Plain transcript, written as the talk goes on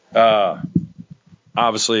Uh,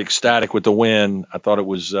 Obviously ecstatic with the win. I thought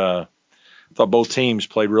both teams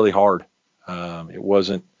played really hard. It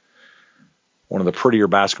wasn't one of the prettier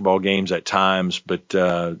basketball games at times, but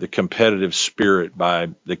the competitive spirit by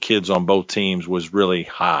the kids on both teams was really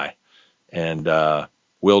high, and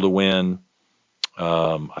will to win.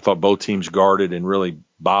 I thought both teams guarded and really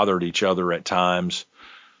bothered each other at times.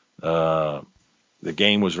 The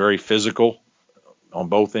game was very physical on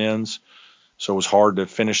both ends, so it was hard to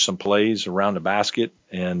finish some plays around the basket.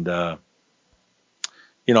 And I'm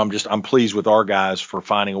pleased with our guys for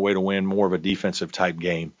finding a way to win more of a defensive type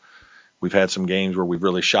game. We've had some games where we've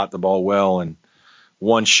really shot the ball well and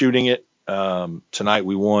won shooting it. Tonight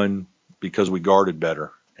we won because we guarded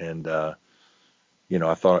better. And I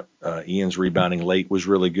thought Ian's rebounding late was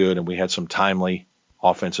really good, and we had some timely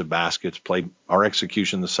offensive baskets. Our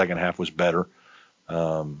execution in the second half was better.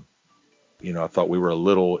 I thought we were a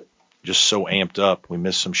little just so amped up. We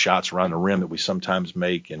missed some shots around the rim that we sometimes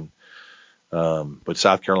make, but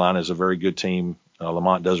South Carolina is a very good team.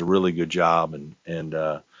 Lamont does a really good job, and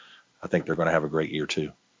I think they're going to have a great year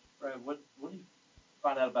too. Brad, what do you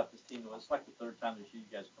find out about this team? It's like the third time this year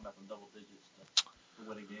you guys come up in double digits to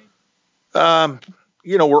win a game.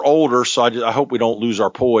 We're older, so I hope we don't lose our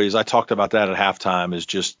poise. I talked about that at halftime. Is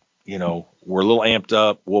just we're a little amped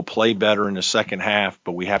up. We'll play better in the second half,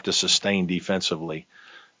 but we have to sustain defensively.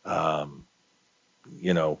 I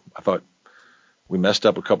thought we messed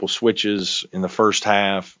up a couple switches in the first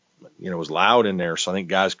half. It was loud in there, so I think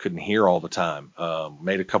guys couldn't hear all the time.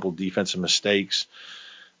 Made a couple defensive mistakes.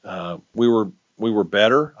 We were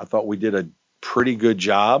better. I thought we did a pretty good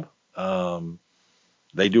job.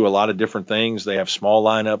 They do a lot of different things. They have small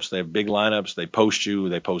lineups. They have big lineups. They post you.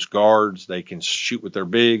 They post guards. They can shoot with their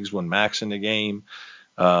bigs when Mac's in the game.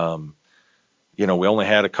 We only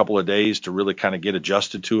had a couple of days to really kind of get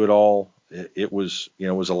adjusted to it all. It was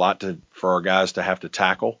a lot for our guys to have to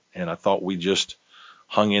tackle, and I thought we just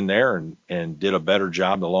hung in there and did a better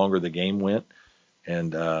job the longer the game went.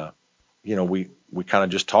 And we kind of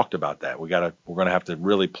just talked about that. We're going to have to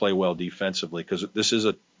really play well defensively because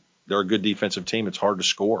they're a good defensive team. It's hard to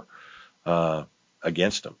score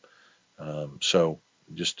against them. So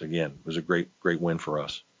just again, it was a great win for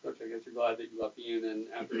us. Coach, I guess you're glad that you left Ian, and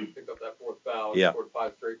after you picked up that fourth foul, yeah. He scored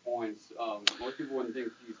 5 straight points. Most people wouldn't think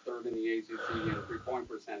he's third in the ACC in 3-point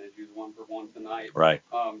percentage. He was 1 for 1 tonight. Right.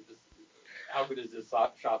 How good is this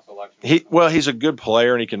shot selection? He's a good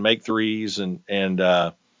player, and he can make threes. And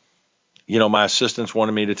my assistants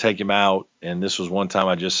wanted me to take him out, and this was one time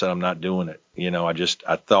I just said I'm not doing it.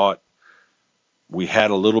 I thought we had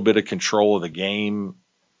a little bit of control of the game.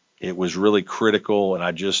 It was really critical, and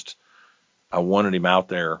I wanted him out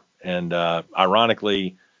there. And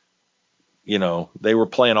ironically, they were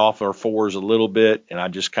playing off our fours a little bit, and I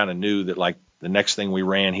just kind of knew that like the next thing we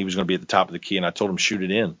ran, he was going to be at the top of the key, and I told him shoot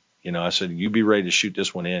it in. I said, you be ready to shoot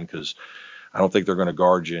this one in because I don't think they're going to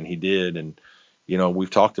guard you, and he did. And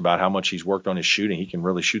we've talked about how much he's worked on his shooting. He can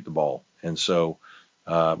really shoot the ball, and so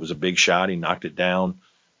it was a big shot. He knocked it down,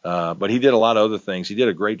 but he did a lot of other things. He did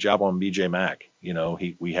a great job on BJ Mack.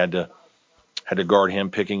 We had to guard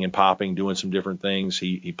him, picking and popping, doing some different things.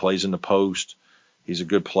 He plays in the post. He's a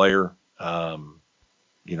good player.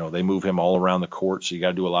 They move him all around the court, so you got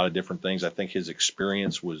to do a lot of different things. I think his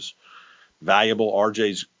experience was valuable.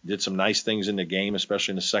 RJ's did some nice things in the game,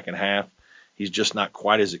 especially in the second half. He's just not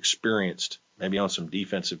quite as experienced, maybe on some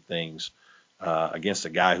defensive things against a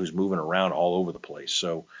guy who's moving around all over the place.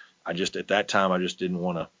 So at that time, I just didn't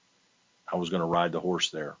want to. I was going to ride the horse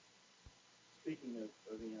there. Speaking of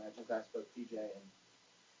I just asked both TJ and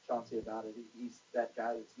Chauncey about it. He's that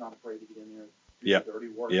guy that's not afraid to get in there, do dirty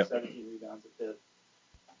work. 17 rebounds at fifth,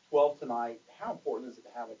 12 tonight. How important is it to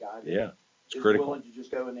have a guy that is critical. Willing to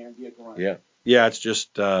just go in there and be a grunt? Yeah. It's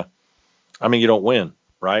just, you don't win,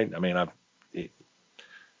 right?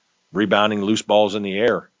 Rebounding loose balls in the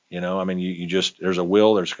air. You just there's a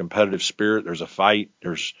will, there's a competitive spirit, there's a fight,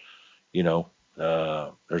 there's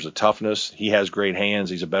a toughness. He has great hands.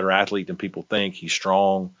 He's a better athlete than people think. He's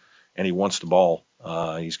strong, and he wants the ball.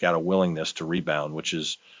 He's got a willingness to rebound, which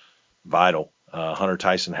is vital. Hunter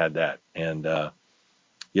Tyson had that, and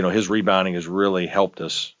his rebounding has really helped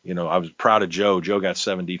us. I was proud of Joe. Joe got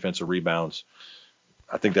 7 defensive rebounds.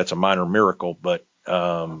 I think that's a minor miracle, but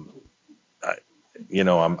I'm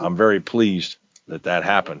very pleased that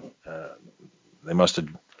happened. They must have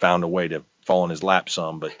found a way to fall in his lap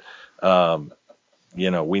some, but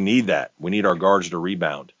we need that. We need our guards to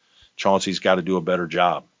rebound. Chauncey's got to do a better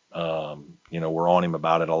job. We're on him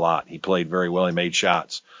about it a lot. He played very well. He made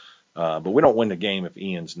shots, but we don't win the game if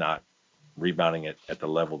Ian's not rebounding at the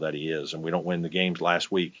level that he is, and we don't win the games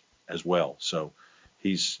last week as well. So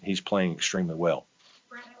he's playing extremely well.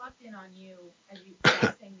 Brett, I locked in on you as you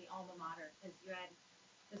passing the alma mater because you had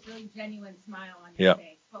this really genuine smile on your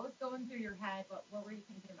face. What was going through your head? What were you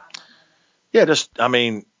thinking about in that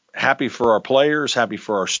moment? Yeah, happy for our players, happy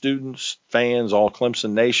for our students, fans, all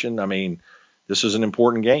Clemson Nation. This is an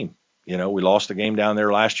important game. We lost the game down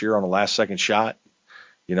there last year on the last second shot.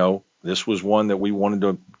 This was one that we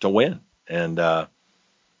wanted to win. And,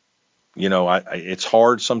 it's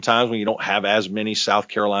hard sometimes when you don't have as many South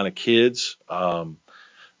Carolina kids,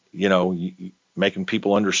 making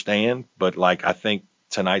people understand. But I think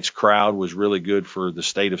tonight's crowd was really good for the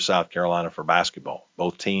state of South Carolina for basketball.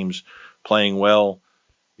 Both teams playing well,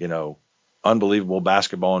 unbelievable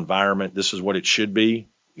basketball environment. This is what it should be.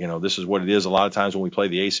 This is what it is a lot of times when we play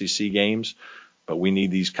the ACC games, but we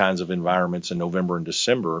need these kinds of environments in November and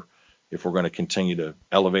December if we're going to continue to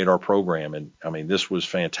elevate our program. And this was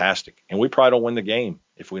fantastic. And we probably don't win the game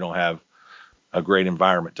if we don't have a great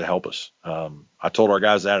environment to help us. I told our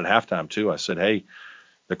guys that at halftime too. I said, hey,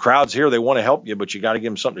 the crowd's here. They want to help you, but you got to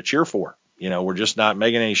give them something to cheer for. We're just not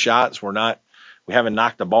making any shots. We haven't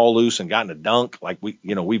knocked the ball loose and gotten a dunk.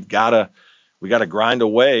 We've got to grind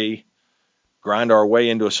our way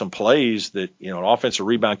into some plays that, an offensive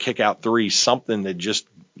rebound, kick out three, something that just,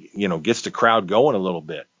 gets the crowd going a little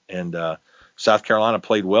bit. And South Carolina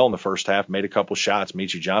played well in the first half, made a couple shots.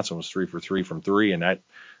 Michi Johnson was 3 for 3 from three, and that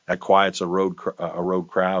quiets a road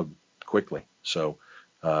crowd quickly. So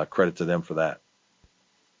credit to them for that.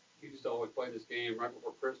 You used to always play this game right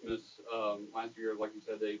before Christmas. Last year, like you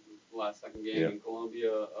said, last second game in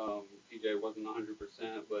Columbia, PJ wasn't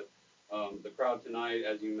 100%, but the crowd tonight,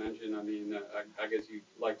 as you mentioned, I guess you'd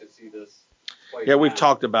like to see this play. Yeah, we've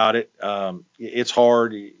talked about it. It's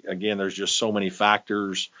hard. Again, there's just so many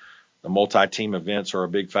factors. The multi-team events are a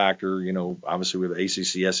big factor. Obviously we have the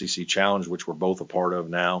ACC, SEC Challenge, which we're both a part of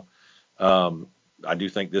now. I do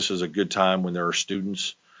think this is a good time when there are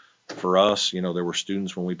students for us. There were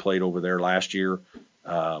students when we played over there last year.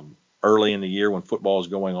 Early in the year when football is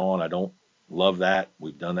going on, I don't love that.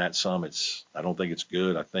 We've done that some. I don't think it's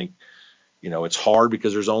good. I think, it's hard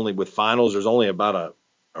because there's only about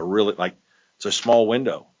a really, it's a small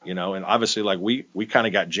window, and obviously we kind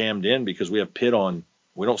of got jammed in because we have Pitt on.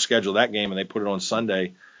 We don't schedule that game and they put it on Sunday,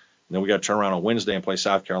 and then we got to turn around on Wednesday and play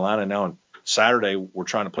South Carolina. Now on Saturday we're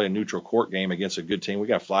trying to play a neutral court game against a good team. We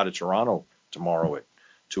got to fly to Toronto tomorrow at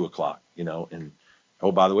 2:00, and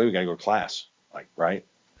oh, by the way, we got to go to class, right?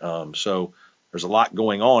 So there's a lot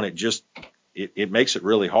going on. It makes it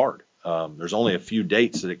really hard. There's only a few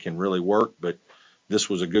dates that it can really work, but this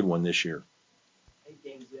was a good one this year. 8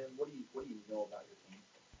 games in, what do you know about your team?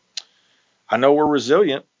 I know we're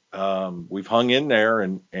resilient. We've hung in there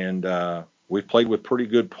and we've played with pretty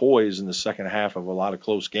good poise in the second half of a lot of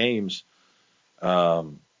close games.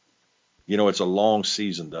 It's a long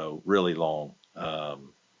season though, really long. I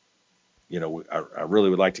really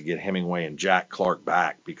would like to get Hemingway and Jack Clark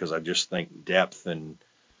back because I just think depth and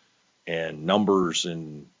numbers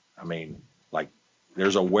and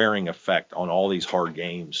there's a wearing effect on all these hard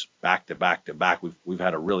games back to back to back. We've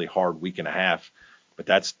had a really hard week and a half, but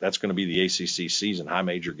that's going to be the ACC season, high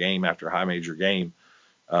major game after high major game.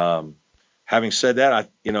 Having said that,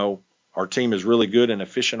 our team is really good and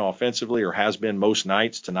efficient offensively, or has been most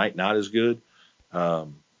nights. Tonight, not as good.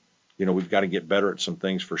 We've got to get better at some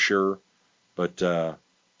things for sure, but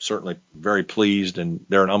certainly very pleased, and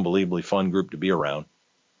they're an unbelievably fun group to be around.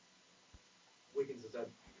 Wiggins has had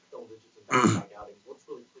double digits in back-to-back outings. What's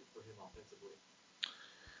really clicked for him offensively?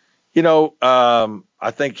 I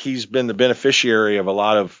think he's been the beneficiary of a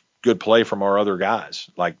lot of good play from our other guys.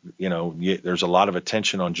 There's a lot of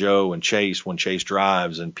attention on Joe and Chase when Chase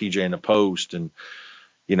drives, and PJ in the post. And,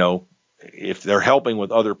 if they're helping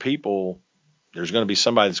with other people, there's going to be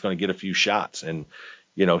somebody that's going to get a few shots. And,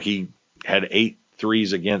 he had 8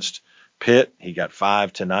 threes against Pitt. He got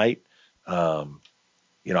 5 tonight. I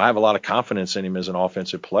have a lot of confidence in him as an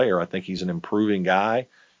offensive player. I think he's an improving guy.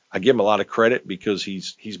 I give him a lot of credit because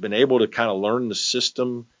he's been able to kind of learn the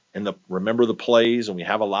system and remember the plays, and we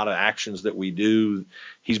have a lot of actions that we do.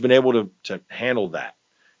 He's been able to handle that.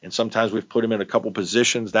 And sometimes we've put him in a couple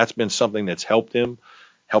positions. That's been something that's helped him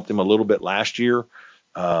a little bit last year.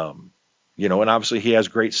 And obviously he has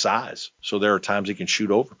great size. So there are times he can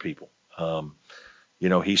shoot over people.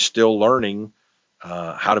 He's still learning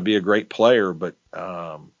how to be a great player, but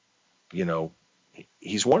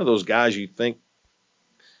he's one of those guys you think,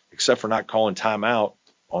 except for not calling timeout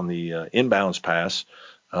on the inbounds pass,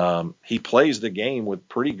 he plays the game with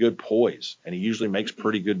pretty good poise, and he usually makes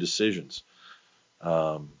pretty good decisions.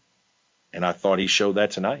 And I thought he showed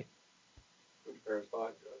that tonight. Coach Paris, I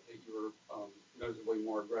think you were noticeably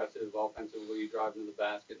more aggressive offensively, driving to the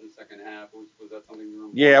basket in the second half? Was that something you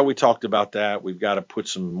remember? Yeah, we talked about that. We've got to put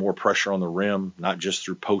some more pressure on the rim, not just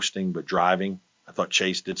through posting, but driving. I thought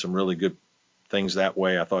Chase did some really good things that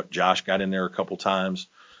way. I thought Josh got in there a couple times.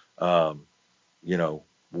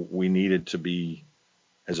 We needed to be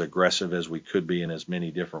as aggressive as we could be in as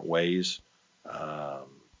many different ways.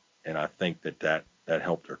 And I think that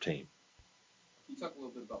helped our team. Can you talk a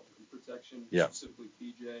little bit about rim protection, yeah. specifically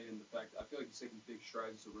PJ, and the fact I feel like he's taking big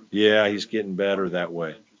strides. Yeah, he's getting better that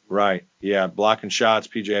way. Right. Yeah, blocking shots.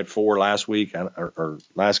 PJ had 4 last week or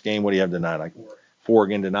last game. What do you have tonight? Like 4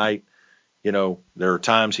 again tonight. There are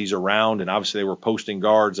times he's around, and obviously they were posting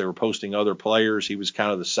guards. They were posting other players. He was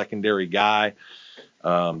kind of the secondary guy.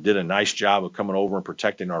 Did a nice job of coming over and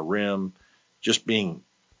protecting our rim, just being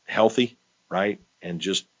healthy, right? And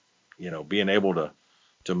just, being able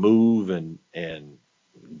to move and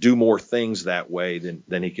do more things that way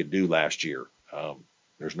than he could do last year.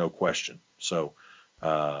 There's no question. So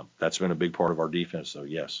that's been a big part of our defense. So,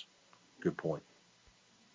 yes, good point.